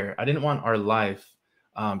share. I didn't want our life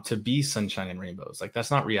to be sunshine and rainbows. Like,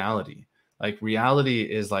 that's not reality. Like, reality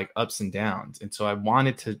is like ups and downs. And so I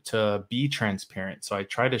wanted to be transparent. So I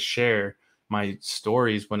try to share my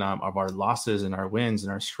stories of our losses and our wins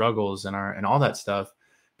and our struggles and all that stuff,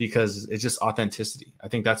 because it's just authenticity. I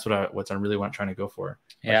think that's what I really trying to go for.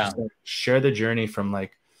 Yeah. Like, share the journey from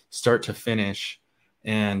like start to finish,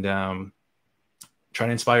 and try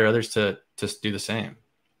to inspire others to do the same.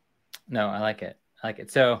 No, I like it.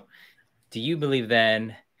 So do you believe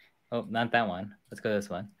then, not that one. Let's go to this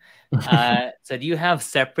one. So do you have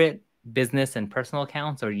separate business and personal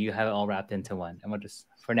accounts, or do you have it all wrapped into one? And we'll just,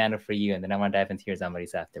 Fernando, for you, and then I want to dive into yours,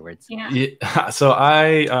 Amaris, afterwards. Yeah. So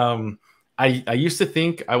I used to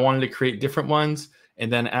think I wanted to create different ones.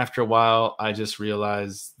 And then after a while, I just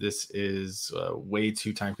realized this is way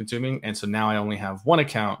too time consuming. And so now I only have one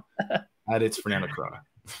account, and it's Fernando Corona.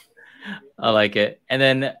 I like it. And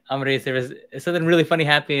then Amaris, there was something really funny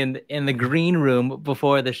happening in the green room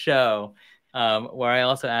before the show, where I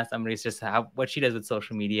also asked Amaris just what she does with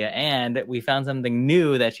social media, and we found something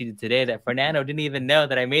new that she did today that Fernando didn't even know,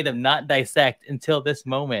 that I made them not dissect until this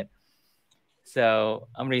moment. So,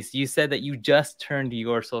 Amaris, you said that you just turned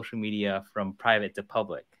your social media from private to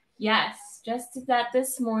public. Yes, just did that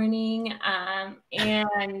this morning.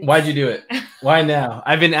 And why'd you do it? Why now?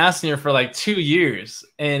 I've been asking her for like 2 years,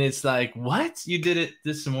 and it's like, what? You did it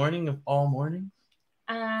this morning of all morning?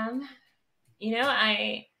 You know,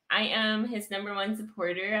 I am his #1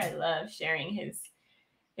 supporter. I love sharing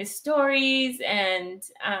his stories, and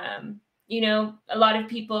you know, a lot of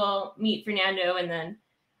people meet Fernando and then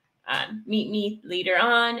meet me later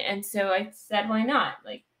on, and so I said, why not?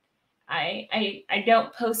 Like, I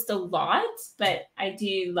don't post a lot, but I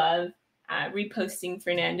do love reposting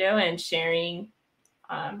Fernando and sharing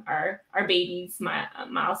our baby's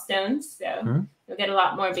milestones. So you'll get a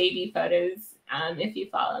lot more baby photos if you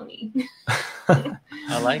follow me.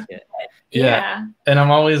 I like it. Yeah. And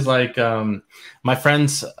I'm always like, my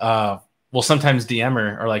friends will sometimes DM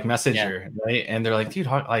her or like message her, right? And they're like, dude,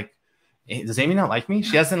 like, does Amy not like me?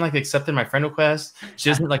 She hasn't like accepted my friend request. She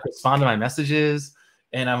doesn't like respond to my messages.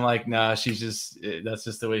 And I'm like, nah, she's just, that's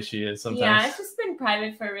just the way she is sometimes. Yeah, it's just been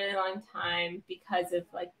private for a really long time because of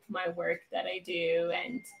like my work that I do.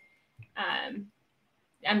 And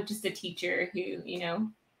I'm just a teacher who, you know,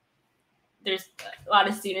 there's a lot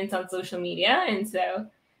of students on social media. And so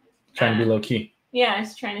trying to be low key. Yeah,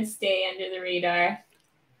 just trying to stay under the radar,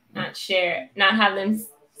 not have them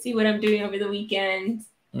see what I'm doing over the weekend.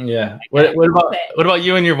 Yeah. What about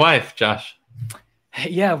you and your wife, Josh?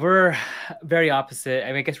 Yeah, we're very opposite. I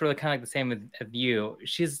mean, I guess we're kind of like the same with you.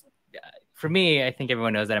 She's, for me, I think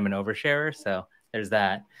everyone knows that I'm an oversharer, so there's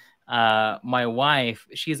that. My wife,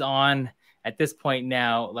 she's on at this point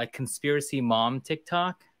now like conspiracy mom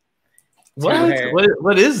TikTok.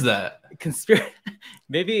 What is that?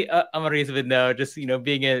 Maybe Amaris would know. Just, you know,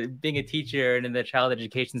 being a teacher and in the child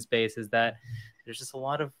education space, is that there's just a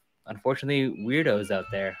lot of, unfortunately, weirdos out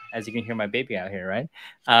there. As you can hear my baby out here, right?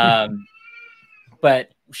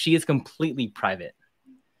 But she is completely private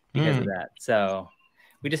because of that. So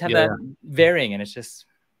we just have that varying, and it's just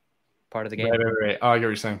part of the game. Right. Oh, I get what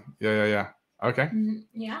you're saying. Yeah. Okay.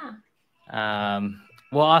 Yeah.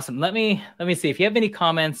 Well, awesome. Let me see. If you have any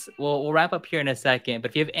comments, we'll wrap up here in a second.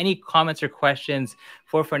 But if you have any comments or questions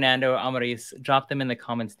for Fernando or Amaris, drop them in the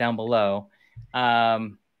comments down below.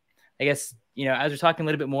 I guess, you know, as we're talking a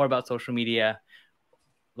little bit more about social media,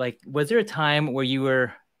 like, was there a time where you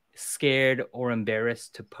were scared or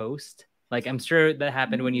embarrassed to post? Like, I'm sure that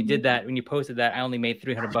happened when you did that, when you posted that I only made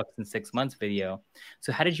 $300 in 6 months video.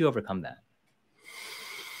 So how did you overcome that?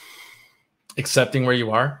 Accepting where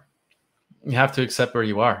you are. You have to accept where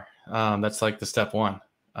you are. That's like the step one.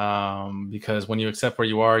 Because when you accept where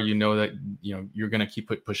you are, you know that, you know, you're going to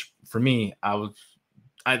keep push. For me,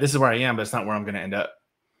 this is where I am, but it's not where I'm going to end up.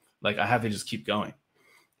 Like, I have to just keep going.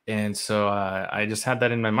 And so I just had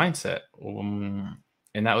that in my mindset.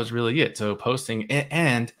 And that was really it. So posting,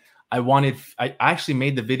 and I actually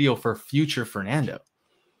made the video for future Fernando.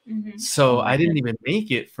 So I didn't even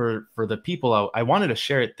make it for the people. I wanted to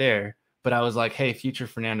share it there, but I was like, hey, future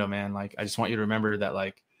Fernando, man, like, I just want you to remember that,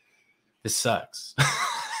 like, this sucks.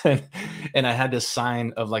 and I had this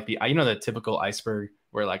sign of like the typical iceberg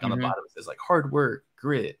where like on the bottom it says like hard work,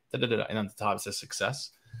 grit, and on the top it says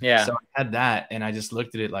success. Yeah. So I had that, and I just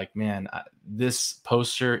looked at it like, man, this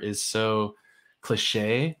poster is so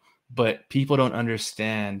cliche, but people don't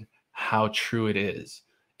understand how true it is.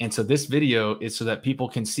 And so this video is so that people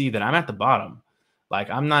can see that I'm at the bottom. Like,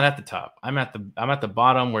 I'm not at the top. I'm at the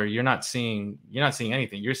bottom where you're not seeing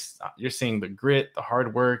anything. You're seeing the grit, the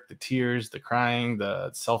hard work, the tears, the crying, the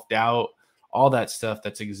self-doubt, all that stuff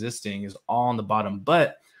that's existing is all on the bottom.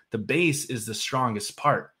 But the base is the strongest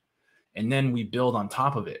part. And then we build on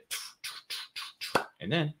top of it. And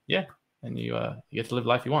then, and you get to live the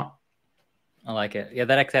life you want. I like it. Yeah,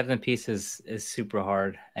 that acceptance piece is super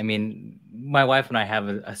hard. I mean, my wife and I have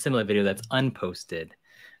a similar video that's unposted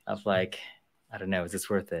of like, I don't know, is this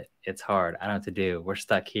worth it? It's hard. I don't know what to do. We're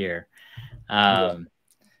stuck here. And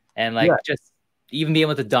like, just even be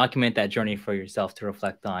able to document that journey for yourself to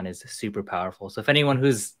reflect on is super powerful. So if anyone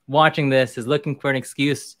who's watching this is looking for an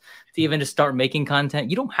excuse to even just start making content,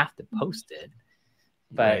 you don't have to post it.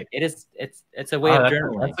 But it's a way of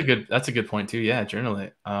journaling. That's a good point too. Yeah, journal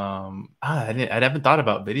it. I haven't thought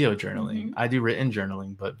about video journaling. I do written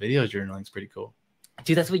journaling, but video journaling is pretty cool.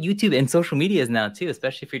 Dude, that's what YouTube and social media is now too,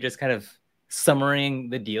 especially if you're just kind of summarizing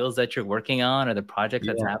the deals that you're working on or the project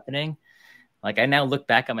that's happening. Like, I now look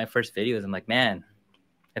back at my first videos, I'm like, man,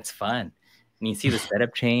 It's fun. And you see the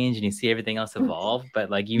setup change and you see everything else evolve,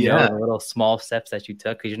 but like, know, the little small steps that you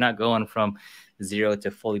took, because you're not going from 0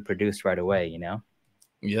 to fully produced right away, you know?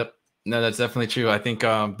 Yep. No, that's definitely true. I think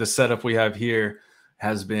the setup we have here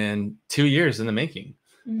has been 2 years in the making.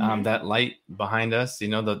 That light behind us, you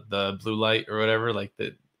know, the blue light or whatever, like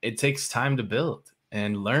it takes time to build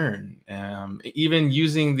and learn. Even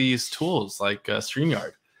using these tools like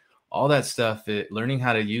StreamYard, all that stuff, learning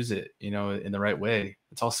how to use it, you know, in the right way.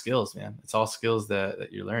 It's all skills, man. It's all skills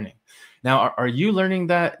that you're learning. Now, are you learning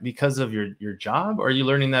that because of your job, or are you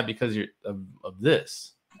learning that because of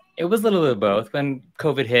this? It was a little bit of both. When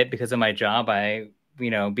COVID hit, because of my job,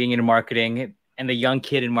 being in marketing and the young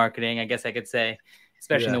kid in marketing, I guess I could say,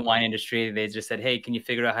 especially in the wine industry, they just said, hey, can you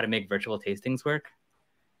figure out how to make virtual tastings work?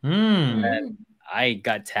 And I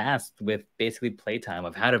got tasked with basically playtime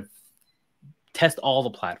of how to test all the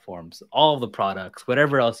platforms, all the products,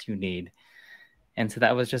 whatever else you need. And so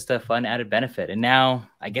that was just a fun added benefit. And now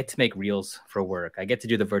I get to make reels for work. I get to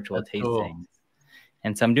do the virtual tastings. Cool.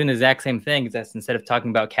 And so I'm doing the exact same thing. That's instead of talking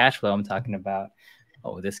about cash flow, I'm talking about,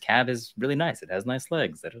 oh, this cab is really nice. It has nice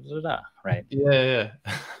legs. Right? Yeah.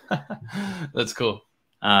 That's cool.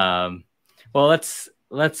 Well, let's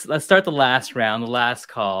start the last round, the last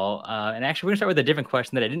call. And actually, we're gonna start with a different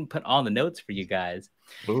question that I didn't put on the notes for you guys.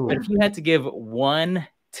 Ooh. But if you had to give one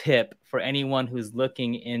tip for anyone who's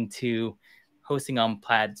looking into hosting on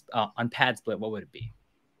PadSplit, what would it be?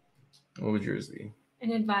 What would yours be?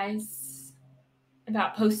 An advice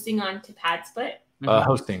about posting onto PadSplit?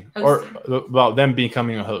 Hosting. Or about them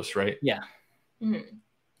becoming a host, right? Yeah. Mm-hmm.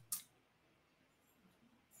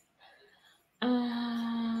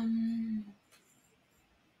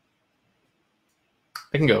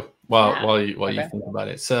 I can go while you think about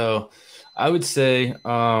it. So I would say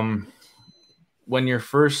when you're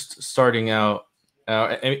first starting out,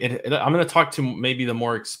 I'm going to talk to maybe the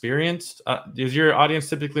more experienced. Is your audience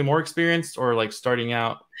typically more experienced or like starting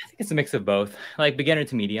out? I think it's a mix of both, like beginner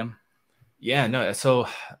to medium. Yeah, no. So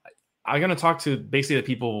I'm going to talk to basically the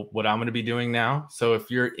people what I'm going to be doing now. So if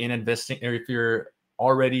you're in investing, or if you're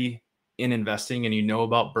already in investing and you know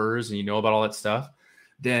about BRRRRs and you know about all that stuff,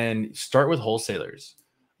 then start with wholesalers.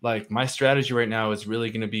 Like my strategy right now is really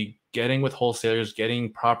going to be getting with wholesalers,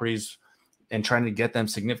 getting properties and trying to get them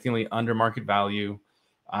significantly under market value.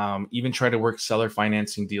 Even try to work seller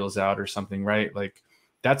financing deals out or something, right? Like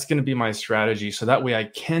that's going to be my strategy. So that way I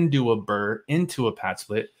can do a BRRRR into a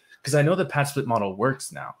PadSplit, because I know the PadSplit model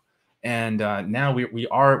works now. And now we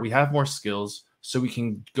have more skills, so we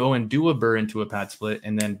can go and do a BRRRR into a PadSplit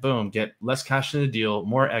and then boom, get less cash in the deal,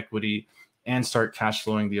 more equity, and start cash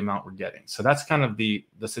flowing the amount we're getting. So that's kind of the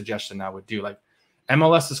suggestion I would do. Like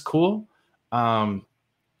MLS is cool.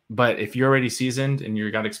 But if you're already seasoned and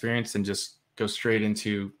you got experience, then just go straight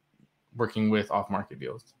into working with off-market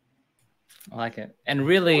deals. I like it. And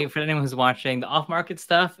really, for anyone who's watching, the off-market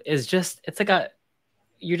stuff is just, it's like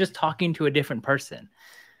you're just talking to a different person.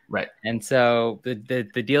 Right. And so the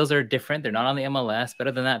deals are different. They're not on the MLS. But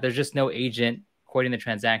other than that, there's just no agent quoting the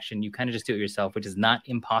transaction. You kind of just do it yourself, which is not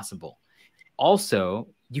impossible. Also,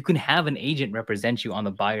 you can have an agent represent you on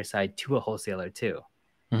the buyer side to a wholesaler too.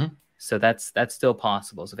 Mm-hmm. So that's still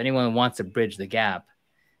possible. So if anyone wants to bridge the gap,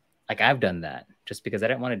 like I've done that just because I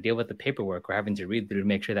didn't want to deal with the paperwork or having to read through to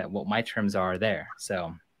make sure that what my terms are there.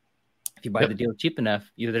 So if you buy the deal cheap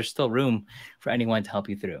enough, there's still room for anyone to help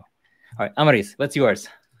you through. All right, Amaris, what's yours?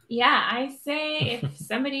 Yeah, I say if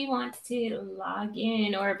somebody wants to log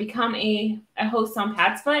in or become a host on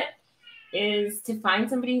PadSplit, is to find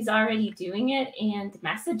somebody who's already doing it and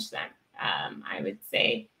message them. I would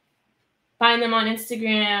say find them on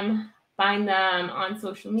Instagram, find them on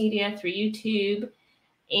social media through YouTube,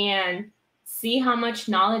 and see how much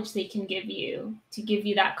knowledge they can give you to give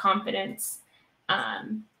you that confidence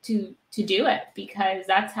to do it, because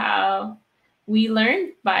that's how we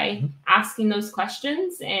learn, by asking those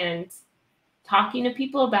questions and talking to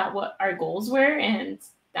people about what our goals were, and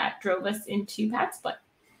that drove us into PadSplit.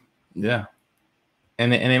 Yeah.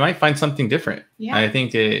 And they might find something different. Yeah. I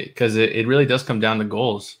think because it really does come down to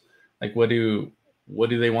goals. Like what do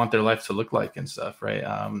they want their life to look like and stuff, right?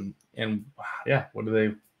 And yeah, what do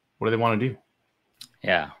they want to do?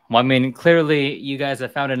 Yeah. Well, I mean, clearly you guys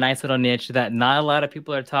have found a nice little niche that not a lot of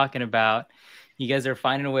people are talking about. You guys are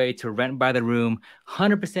finding a way to rent by the room,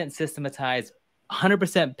 100% systematized,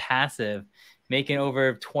 100% passive, making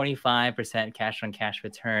over 25% cash on cash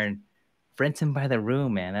return. Renting by the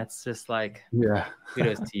room, man. That's just like,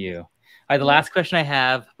 kudos to you. All right, the last question I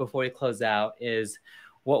have before we close out is,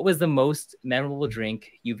 what was the most memorable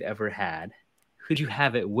drink you've ever had? Who'd you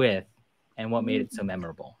have it with? And what made it so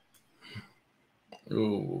memorable?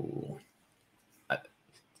 Ooh.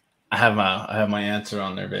 I have my answer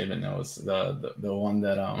on there, babe, and that was the one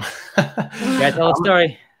that Yeah, tell a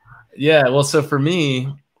story. Yeah, well, so for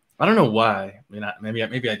me, I don't know why. I mean, maybe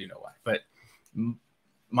I do know why, but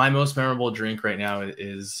my most memorable drink right now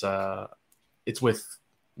is it's with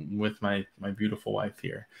my beautiful wife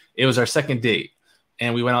here. It was our second date,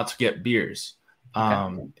 and we went out to get beers.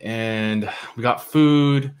 Okay. And we got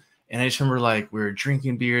food, and I just remember like we were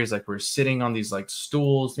drinking beers, like we were sitting on these like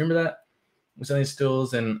stools. You remember that? We was on these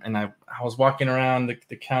stools, and I was walking around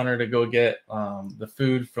the counter to go get the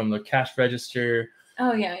food from the cash register.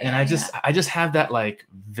 Oh yeah. And I just have that like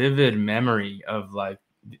vivid memory of like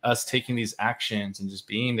us taking these actions and just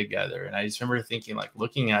being together. And I just remember thinking, like,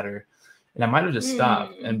 looking at her, and I might have just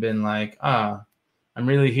stopped and been like, I'm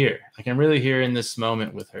really here. Like, I'm really here in this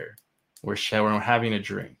moment with her. We're having a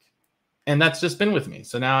drink, and that's just been with me.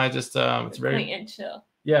 So now I just it's very quaint and chill.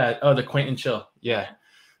 Yeah. Oh, the quaint and chill. Yeah.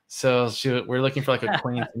 So we're looking for like a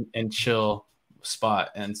quaint and chill spot,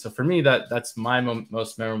 and so for me that's my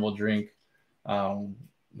most memorable drink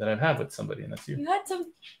that I've had with somebody, and that's you. You had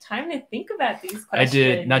some time to think about these questions. I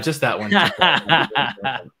did, not just that one.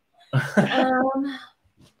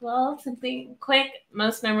 Well, something quick.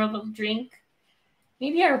 Most memorable drink.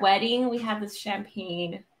 Maybe our wedding. We had this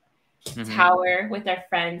champagne tower with our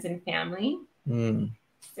friends and family.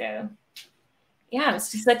 So, yeah, it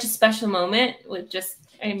was just such a special moment with just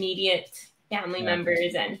our immediate family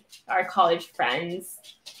members and our college friends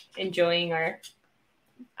enjoying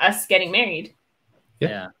us getting married.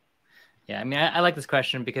 Yeah. I mean, I like this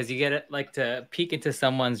question because you get like to peek into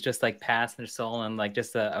someone's just like past their soul and like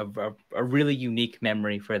just a really unique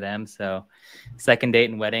memory for them. So, second date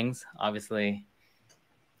and weddings, obviously.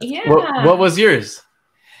 Yeah. What was yours?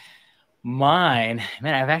 Mine,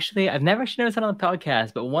 man, I've never actually noticed that on the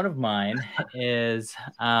podcast, but one of mine is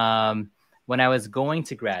when I was going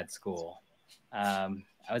to grad school. I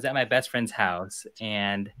was at my best friend's house,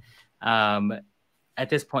 and at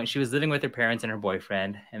this point, she was living with her parents and her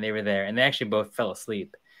boyfriend, and they were there, and they actually both fell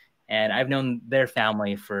asleep. And I've known their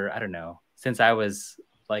family for, I don't know, since I was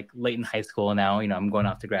like late in high school. Now, I'm going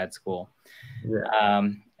off to grad school. Yeah.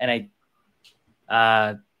 And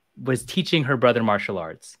I was teaching her brother martial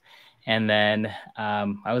arts. And then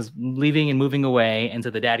I was leaving and moving away. And so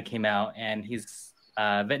the dad came out, and he's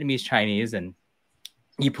Vietnamese Chinese, and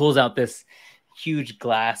he pulls out this huge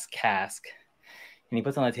glass cask. And he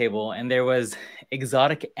puts it on the table, and there was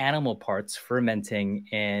exotic animal parts fermenting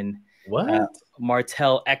in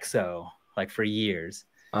Martell XO, like for years.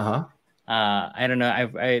 I don't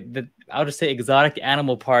know. I'll just say exotic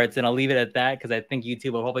animal parts, and I'll leave it at that because I think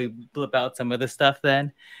YouTube will probably blip out some of the stuff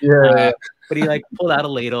then. Yeah. But he like pulled out a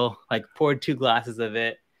ladle, like poured 2 glasses of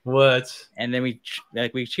it. What? And then we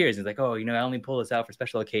cheers. He's like, oh, I only pull this out for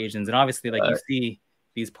special occasions, and obviously, like you see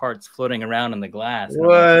these parts floating around in the glass.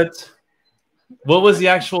 What? What was the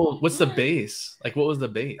actual? What's the base? Like, what was the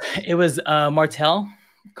base? It was Martell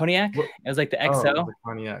cognac. It was like the XO. The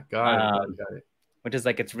cognac. Got it. Which is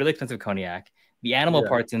like, it's really expensive cognac. The animal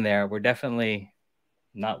parts in there were definitely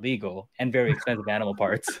not legal and very expensive animal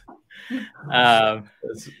parts. That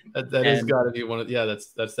has got to be one of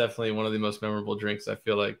that's definitely one of the most memorable drinks I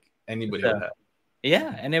feel like anybody would have.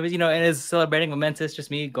 Yeah, and it was and it's celebrating momentous,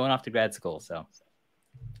 just me going off to grad school. So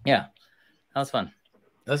yeah, that was fun.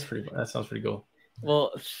 That sounds pretty cool.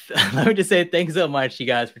 Well, let me just say thanks so much, you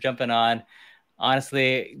guys, for jumping on.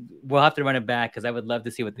 Honestly, we'll have to run it back because I would love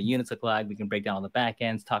to see what the units look like. We can break down all the back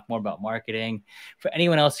ends, talk more about marketing. For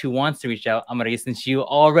anyone else who wants to reach out, Amaris, since you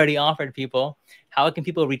already offered people, how can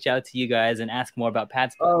people reach out to you guys and ask more about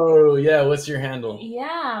Pat's? Oh, yeah. What's your handle?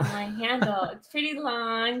 Yeah, my handle. It's pretty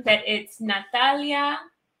long, but it's Natalia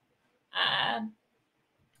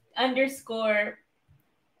 _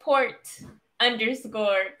 Port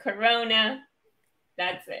 _ Corona.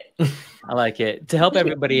 That's it. I like it. To help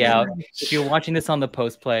everybody out, if you're watching this on the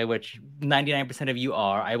post play, which 99% of you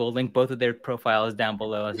are, I will link both of their profiles down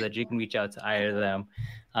below so that you can reach out to either of them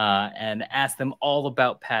and ask them all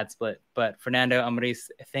about Pad Split. But Fernando, Amaris,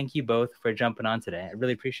 thank you both for jumping on today. I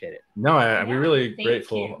really appreciate it. No, we're really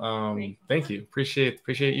grateful. Thank you. Appreciate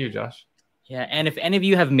you, Josh. Yeah, and if any of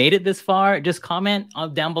you have made it this far, just comment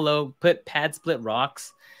down below, put Pad Split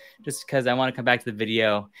rocks, just because I want to come back to the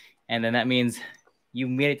video. And then that means you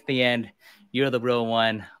made it to the end. You're the real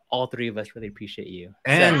one. All 3 of us really appreciate you.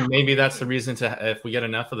 And maybe that's the reason if we get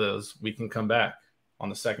enough of those, we can come back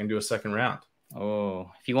on do a second round. Oh,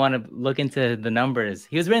 if you want to look into the numbers,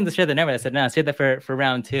 he was willing to share the number. I said, no, save that for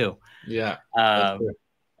round 2. Yeah. But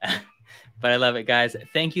I love it, guys.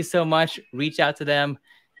 Thank you so much. Reach out to them,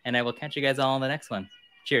 and I will catch you guys all on the next one.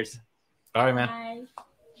 Cheers. All right, man. Bye.